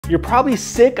You're probably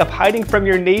sick of hiding from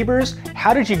your neighbors.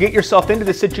 How did you get yourself into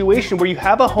the situation where you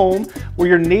have a home where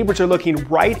your neighbors are looking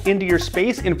right into your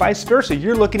space and vice versa?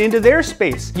 You're looking into their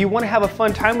space. You want to have a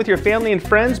fun time with your family and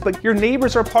friends, but your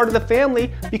neighbors are part of the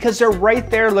family because they're right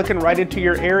there looking right into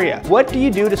your area. What do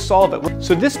you do to solve it?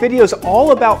 So this video is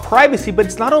all about privacy, but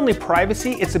it's not only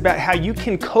privacy, it's about how you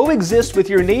can coexist with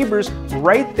your neighbors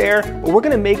right there, but we're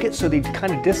going to make it so they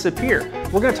kind of disappear.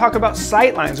 We're going to talk about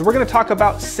sight lines. We're going to talk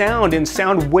about sound and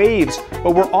sound waves,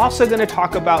 but we're also going to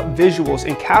talk about visuals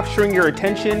and capturing your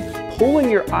attention, pulling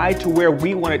your eye to where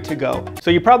we want it to go.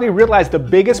 So you probably realize the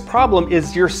biggest problem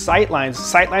is your sight lines.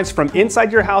 Sight lines from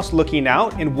inside your house looking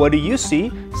out, and what do you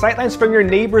see? Sight lines from your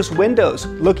neighbor's windows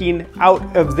looking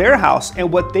out of their house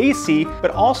and what they see,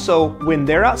 but also when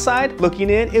they're outside looking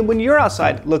in and when you're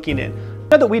outside looking in.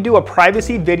 I know that we do a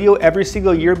privacy video every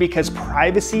single year because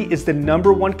privacy is the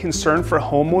 #1 concern for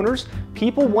homeowners.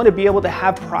 People want to be able to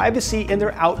have privacy in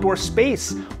their outdoor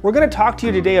space. We're going to talk to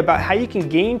you today about how you can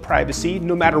gain privacy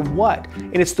no matter what.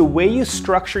 And it's the way you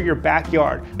structure your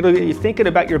backyard. It'll get you thinking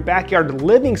about your backyard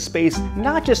living space,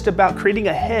 not just about creating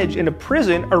a hedge and a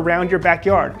prison around your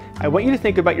backyard. I want you to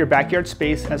think about your backyard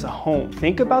space as a home.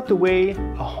 Think about the way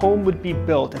a home would be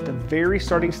built at the very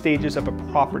starting stages of a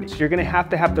property. So you're going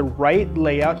to have the right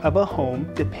layout of a home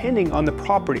depending on the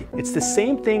property. It's the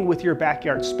same thing with your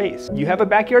backyard space. You have a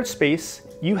backyard space.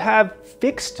 You have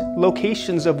fixed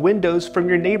locations of windows from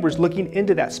your neighbors looking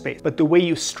into that space. But the way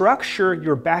you structure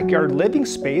your backyard living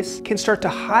space can start to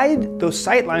hide those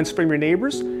sight lines from your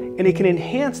neighbors, and it can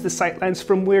enhance the sight lines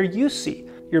from where you see.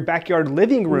 Your backyard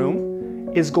living room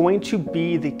is going to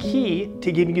be the key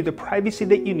to giving you the privacy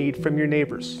that you need from your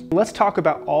neighbors. Let's talk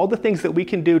about all the things that we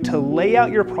can do to lay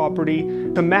out your property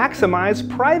to maximize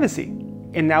privacy.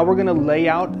 And now we're gonna lay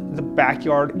out the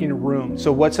backyard in rooms.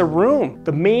 So what's a room?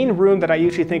 The main room that I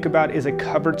usually think about is a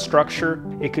covered structure.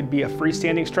 It could be a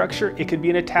freestanding structure. It could be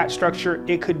an attached structure.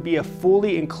 It could be a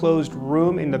fully enclosed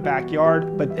room in the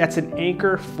backyard, but that's an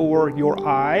anchor for your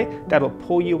eye that'll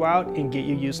pull you out and get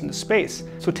you using the space.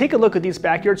 So take a look at these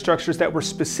backyard structures that were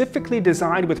specifically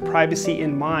designed with privacy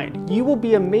in mind. You will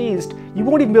be amazed. You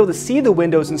won't even be able to see the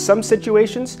windows in some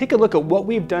situations. Take a look at what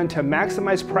we've done to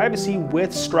maximize privacy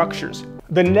with structures.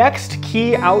 The next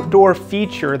key outdoor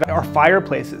feature are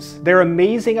fireplaces. They're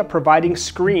amazing at providing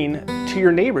screen to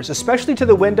your neighbors, especially to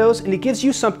the windows, and it gives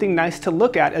you something nice to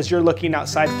look at as you're looking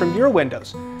outside from your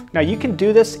windows. Now you can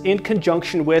do this in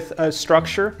conjunction with a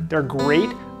structure. They're great.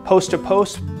 Post to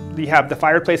post, you have the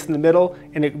fireplace in the middle,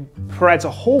 and it provides a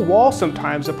whole wall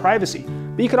sometimes of privacy.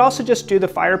 But you could also just do the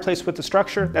fireplace with the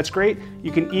structure. That's great.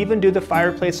 You can even do the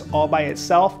fireplace all by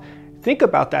itself. Think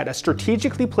about that, a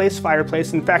strategically placed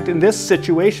fireplace. In fact, in this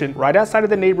situation, right outside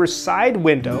of the neighbor's side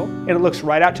window, and it looks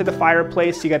right out to the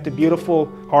fireplace. You got the beautiful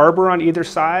arbor on either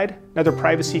side, another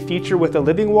privacy feature with a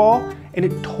living wall, and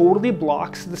it totally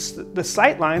blocks the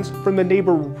sight lines from the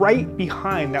neighbor right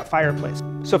behind that fireplace.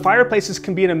 So fireplaces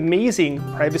can be an amazing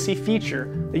privacy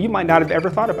feature that you might not have ever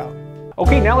thought about.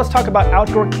 Okay, now let's talk about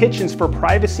outdoor kitchens for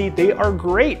privacy. They are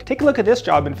great. Take a look at this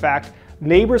job, in fact.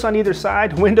 Neighbors on either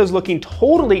side, windows looking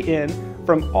totally in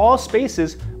from all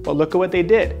spaces, but look at what they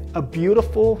did. A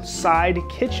beautiful side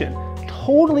kitchen,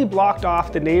 totally blocked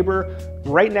off the neighbor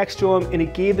right next to them, and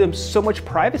it gave them so much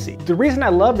privacy. The reason I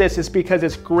love this is because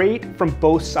it's great from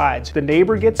both sides. The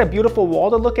neighbor gets a beautiful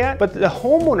wall to look at, but the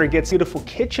homeowner gets a beautiful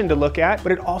kitchen to look at,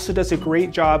 but it also does a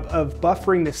great job of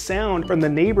buffering the sound from the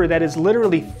neighbor that is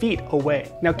literally feet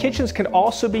away. Now, kitchens can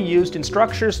also be used in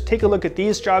structures. Take a look at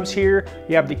these jobs here.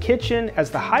 You have the kitchen as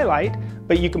the highlight,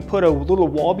 but you can put a little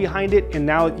wall behind it, and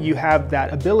now you have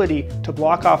that ability to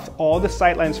block off all the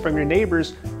sight lines from your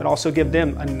neighbors, but also give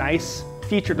them a nice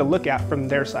feature to look at from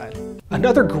their side.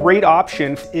 Another great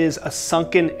option is a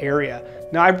sunken area.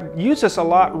 Now, I've used this a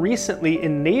lot recently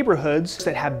in neighborhoods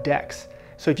that have decks.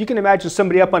 So if you can imagine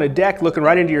somebody up on a deck looking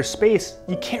right into your space,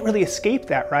 you can't really escape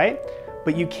that, right?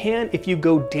 But you can if you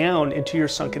go down into your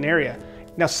sunken area.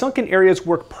 Now, sunken areas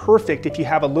work perfect if you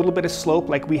have a little bit of slope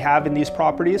like we have in these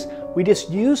properties. We just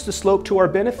used the slope to our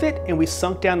benefit and we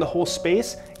sunk down the whole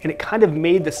space, and it kind of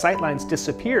made the sight lines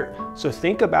disappear. So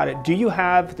think about it. Do you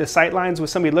have the sight lines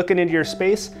with somebody looking into your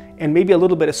space and maybe a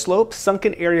little bit of slope?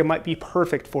 Sunken area might be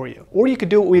perfect for you. Or you could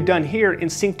do what we've done here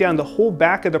and sink down the whole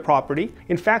back of the property.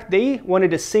 In fact, they wanted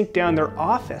to sink down their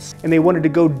office and they wanted to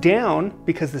go down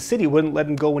because the city wouldn't let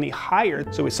them go any higher.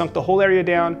 So we sunk the whole area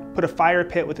down, put a fire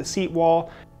pit with a seat wall,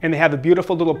 and they have a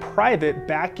beautiful little private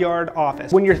backyard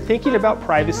office. When you're thinking about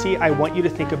privacy, I want you to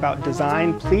think about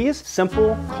design. Please,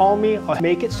 simple, call me, I'll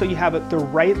make it so you have the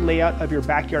right layout of your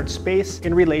backyard space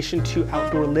in relation to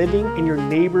outdoor living and your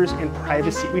neighbors and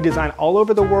privacy. We design all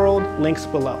over the world, links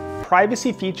below.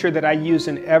 privacy feature that I use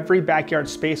in every backyard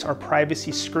space are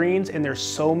privacy screens, and there's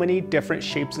so many different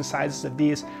shapes and sizes of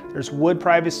these. There's wood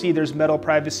privacy, there's metal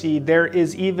privacy, there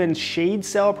is even shade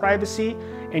cell privacy,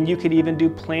 and you could even do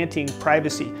planting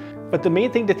privacy. But the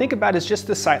main thing to think about is just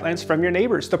the sightlines from your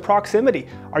neighbors, the proximity.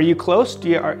 Are you close?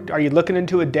 Are you looking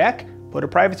into a deck? Put a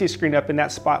privacy screen up in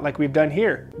that spot like we've done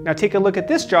here. Now take a look at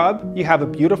this job. You have a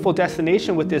beautiful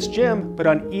destination with this gym, but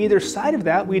on either side of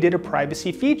that, we did a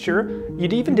privacy feature. You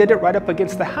even did it right up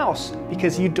against the house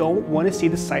because you don't want to see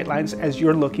the sightlines as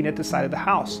you're looking at the side of the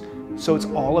house. So it's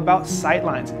all about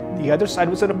sightlines. The other side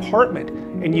was an apartment,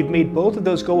 and you've made both of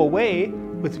those go away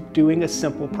with doing a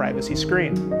simple privacy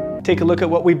screen. Take a look at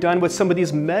what we've done with some of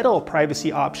these metal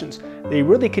privacy options. They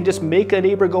really can just make a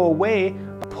neighbor go away,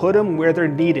 put them where they're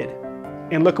needed.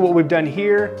 And look at what we've done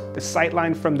here, the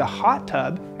sightline from the hot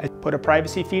tub, put a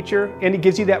privacy feature, and it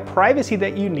gives you that privacy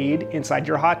that you need inside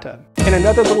your hot tub. And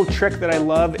another little trick that I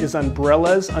love is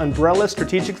umbrellas. Umbrellas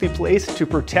strategically placed to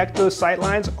protect those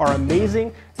sightlines are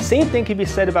amazing. Same thing can be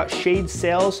said about shade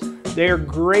sails. They're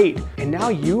great. And now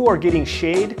you are getting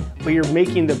shade, but you're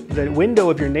making the window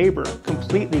of your neighbor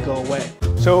completely go away.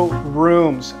 So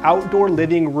rooms, outdoor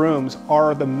living rooms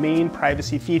are the main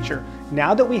privacy feature.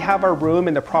 Now that we have our room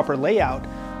in the proper layout,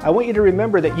 I want you to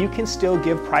remember that you can still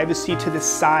give privacy to the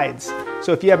sides.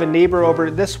 So if you have a neighbor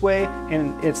over this way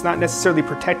and it's not necessarily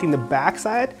protecting the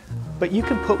backside, but you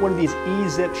can put one of these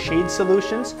E-Zip shade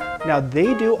solutions. Now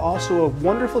they do also a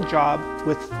wonderful job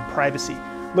with privacy.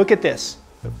 Look at this.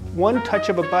 One touch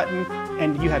of a button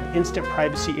and you have instant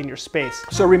privacy in your space.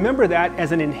 So remember that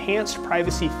as an enhanced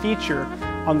privacy feature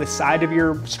on the side of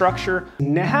your structure.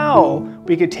 Now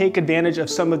we could take advantage of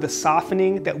some of the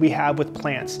softening that we have with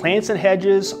plants. Plants and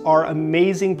hedges are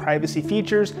amazing privacy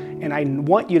features, and I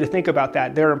want you to think about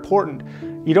that. They're important.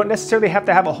 You don't necessarily have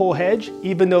to have a whole hedge,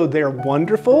 even though they're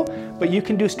wonderful, but you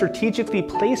can do strategically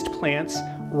placed plants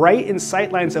right in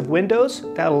sightlines of windows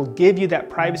that'll give you that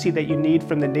privacy that you need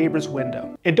from the neighbor's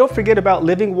window. And don't forget about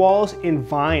living walls in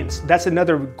vines. That's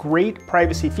another great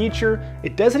privacy feature.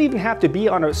 It doesn't even have to be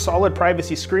on a solid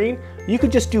privacy screen. You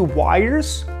could just do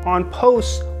wires on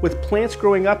posts with plants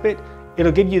growing up it.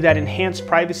 It'll give you that enhanced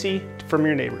privacy from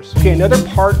your neighbors. Okay, another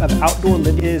part of outdoor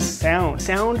living is sound.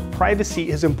 Sound privacy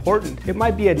is important. It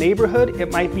might be a neighborhood, it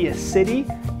might be a city,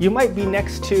 you might be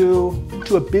next to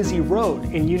a busy road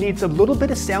and you need a little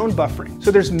bit of sound buffering.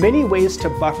 So there's many ways to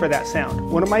buffer that sound.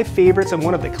 One of my favorites and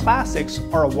one of the classics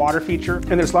are a water feature,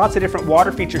 and there's lots of different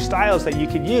water feature styles that you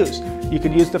could use. You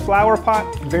could use the flower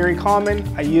pot, very common.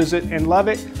 I use it and love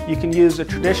it. You can use a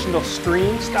traditional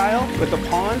stream style with a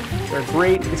pond. They're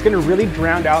great. It's gonna really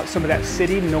drown out some of that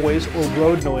city noise or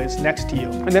road noise next to you.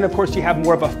 And then of course you have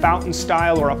more of a fountain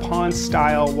style or a pond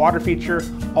style water feature.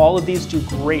 All of these do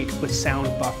great with sound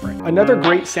buffering. Another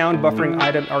great sound buffering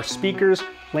item are speakers.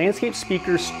 Landscape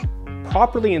speakers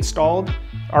properly installed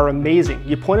are amazing.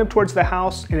 You point them towards the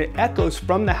house and it echoes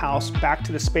from the house back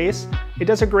to the space. It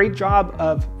does a great job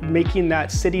of making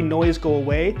that city noise go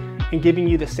away and giving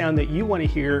you the sound that you want to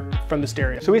hear from the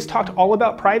stereo. So we've talked all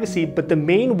about privacy, but the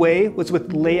main way was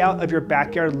with layout of your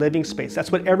backyard living space.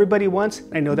 That's what everybody wants.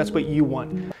 I know that's what you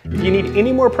want. If you need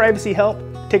any more privacy help,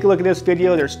 take a look at this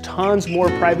video. There's tons more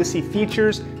privacy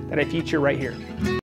features that I feature right here.